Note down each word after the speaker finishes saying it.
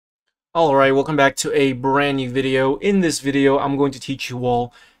Alright, welcome back to a brand new video. In this video, I'm going to teach you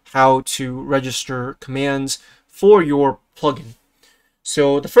all how to register commands for your plugin.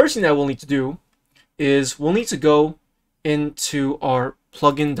 So the first thing that we'll need to do is we'll need to go into our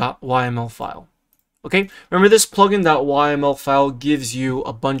plugin.yml file. Okay, remember this plugin.yml file gives you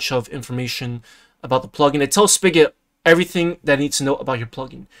a bunch of information about the plugin. It tells Spigot everything that it needs to know about your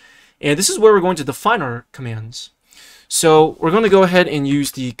plugin. And this is where we're going to define our commands. So we're going to go ahead and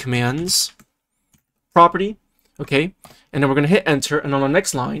use the commands property, okay? And then we're going to hit enter, and on the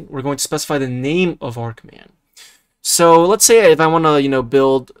next line, we're going to specify the name of our command. So let's say if I want to,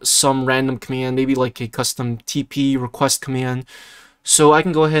 build some random command, maybe like a custom TP request command. So I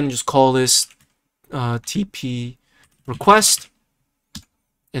can go ahead and just call this TP request,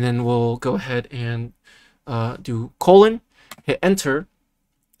 and then we'll go ahead and do colon, hit enter,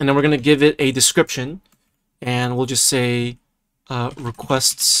 and then we're going to give it a description. And we'll just say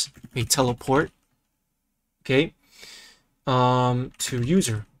requests a teleport, okay, to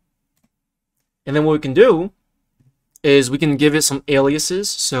user. And then what we can do is we can give it some aliases.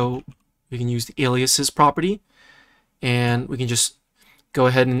 So we can use the aliases property, and we can just go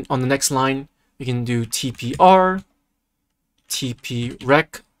ahead and on the next line we can do tpr,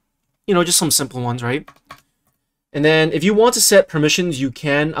 tprec, just some simple ones, right? And then if you want to set permissions, you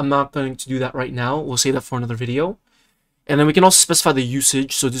can. I'm not going to do that right now. We'll save that for another video. And then we can also specify the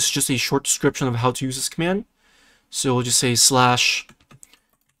usage. So this is just a short description of how to use this command. So we'll just say /command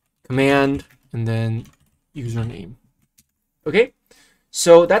and then username. Okay,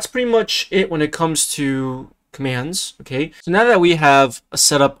 so that's pretty much it when it comes to commands. Okay, so now that we have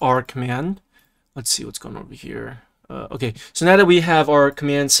set up our command, let's see what's going on over here. Okay, so now that we have our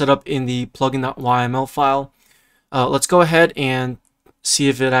command set up in the plugin.yml file, let's go ahead and see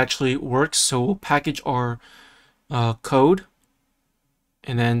if it actually works. So we'll package our code,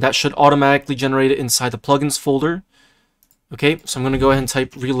 and then that should automatically generate it inside the plugins folder. Okay, so I'm going to go ahead and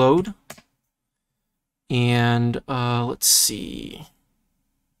type reload, and let's see.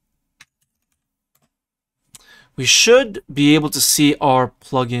 We should be able to see our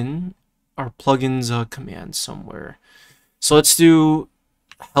plugins command somewhere. So let's do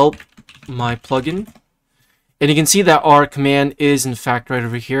help my plugin. And you can see that our command is in fact right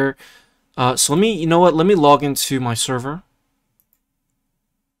over here. So let me log into my server.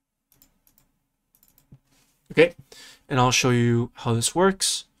 Okay, and I'll show you how this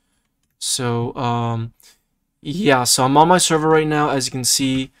works. So yeah, so I'm on my server right now. As you can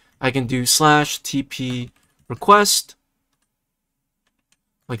see, I can do /tp request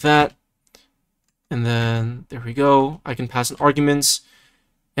like that, and then there we go. I can pass in arguments.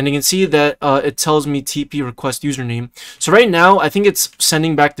 And you can see that it tells me TP request username. So right now, I think it's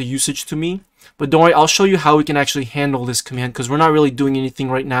sending back the usage to me. But don't worry, I'll show you how we can actually handle this command, because we're not really doing anything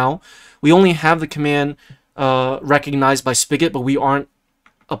right now. We only have the command recognized by Spigot, but we aren't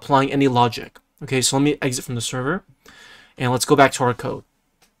applying any logic. Okay, so let me exit from the server, and let's go back to our code.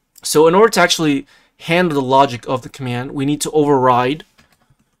 So in order to actually handle the logic of the command, we need to override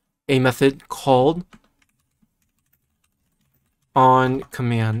a method called on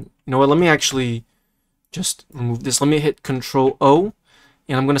command. You know what, let me actually just remove this. Let me hit Control O,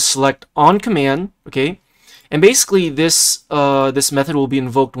 and I'm going to select on command. Okay, and basically this this method will be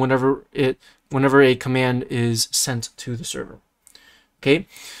invoked whenever a command is sent to the server. Okay,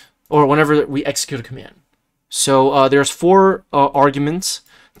 or whenever we execute a command. So there's 4 arguments.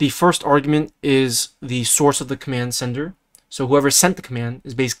 The first argument is the source of the command sender. So whoever sent the command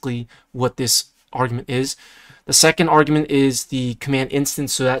is basically what this argument is. The second argument is the command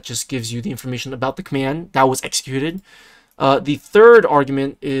instance, so that just gives you the information about the command that was executed. The third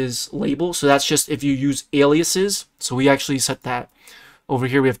argument is label, so that's just if you use aliases. So we actually set that over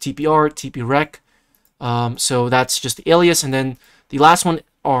here. We have tpr, tprec, so that's just the alias, and then the last one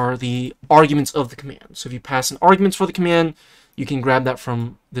are the arguments of the command. So if you pass in arguments for the command, you can grab that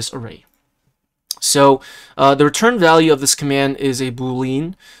from this array. So the return value of this command is a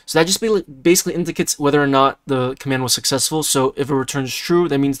boolean. So that just basically indicates whether or not the command was successful. So if it returns true,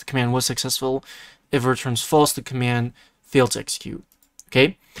 that means the command was successful. If it returns false, the command failed to execute.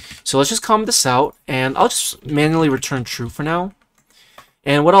 Okay, so let's just comment this out, and I'll just manually return true for now.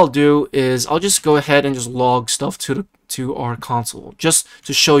 And what I'll do is I'll just go ahead and just log stuff to our console just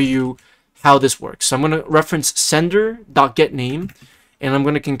to show you how this works. So I'm going to reference sender.getName. And I'm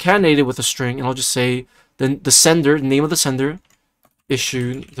going to concatenate it with a string, and I'll just say the sender, the name of the sender,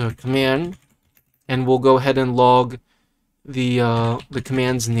 issued the command, and we'll go ahead and log the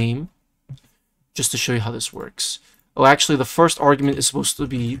command's name, just to show you how this works. Oh, actually, the first argument is supposed to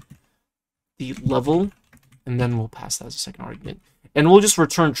be the level and then we'll pass that as a second argument. And we'll just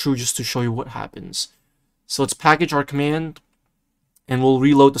return true just to show you what happens. So let's package our command, and we'll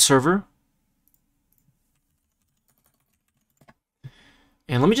reload the server.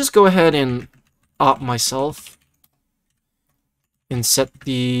 And let me just go ahead and opt myself and set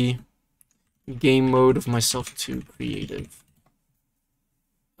the game mode of myself to creative.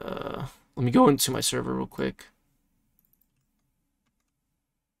 Let me go into my server real quick.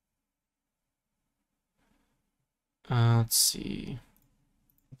 Let's see.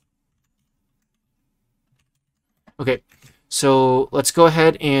 Okay, so let's go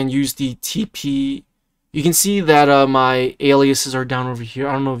ahead and use the TP. You can see that my aliases are down over here.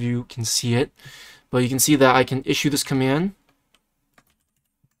 I don't know if you can see it, but you can see that I can issue this command.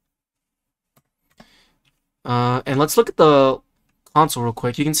 And let's look at the console real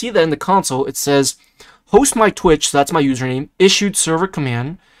quick. You can see that in the console it says host my Twitch, so that's my username, issued server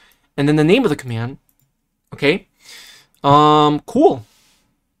command, and then the name of the command. Okay. Cool.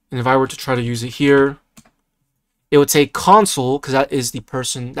 And if I were to try to use it here, it would say console, because that is the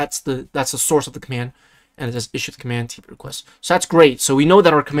person, that's the source of the command, and it says issue the command TP request. So that's great. So we know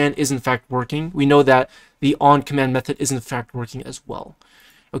that our command is in fact working. We know that the on command method is in fact working as well.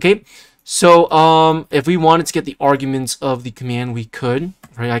 Okay. So if we wanted to get the arguments of the command, we could,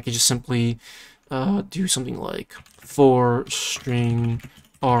 right? I could just simply do something like for string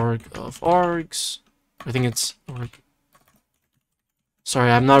arg of args. I think it's arg. Sorry,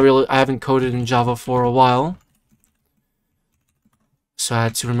 I haven't coded in Java for a while, so I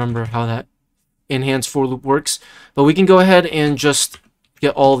had to remember how that enhanced for loop works. But we can go ahead and just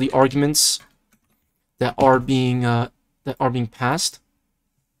get all the arguments that are being passed.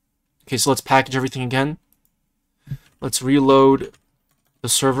 Okay, so let's package everything again. Let's reload the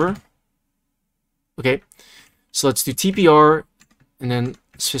server. Okay, so let's do TPR, and then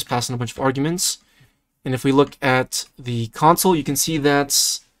let's just pass in a bunch of arguments. And if we look at the console, you can see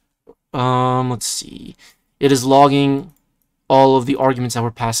that, let's see, it is logging all of the arguments that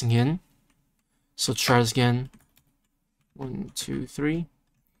we're passing in. So let's try this again. 1, 2, 3.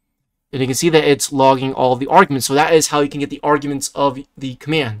 And you can see that it's logging all of the arguments. So that is how you can get the arguments of the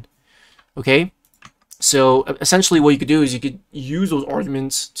command. Okay, so essentially what you could do is you could use those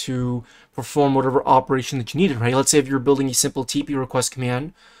arguments to perform whatever operation that you needed, right? Let's say if you're building a simple TP request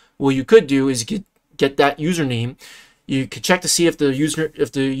command, what you could do is you could get that username. You could check to see if the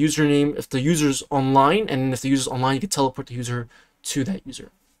user's online, and if the user's online, you could teleport the user to that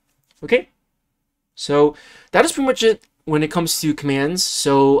user. Okay, so that is pretty much it when it comes to commands.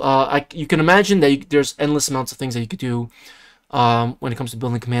 So you can imagine that there's endless amounts of things that you could do when it comes to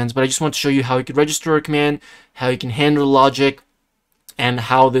building commands, but I just want to show you how you could register a command, how you can handle logic, and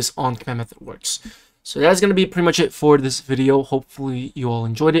how this on command method works. So that's going to be pretty much it for this video. Hopefully you all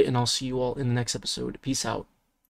enjoyed it, and I'll see you all in the next episode. Peace out.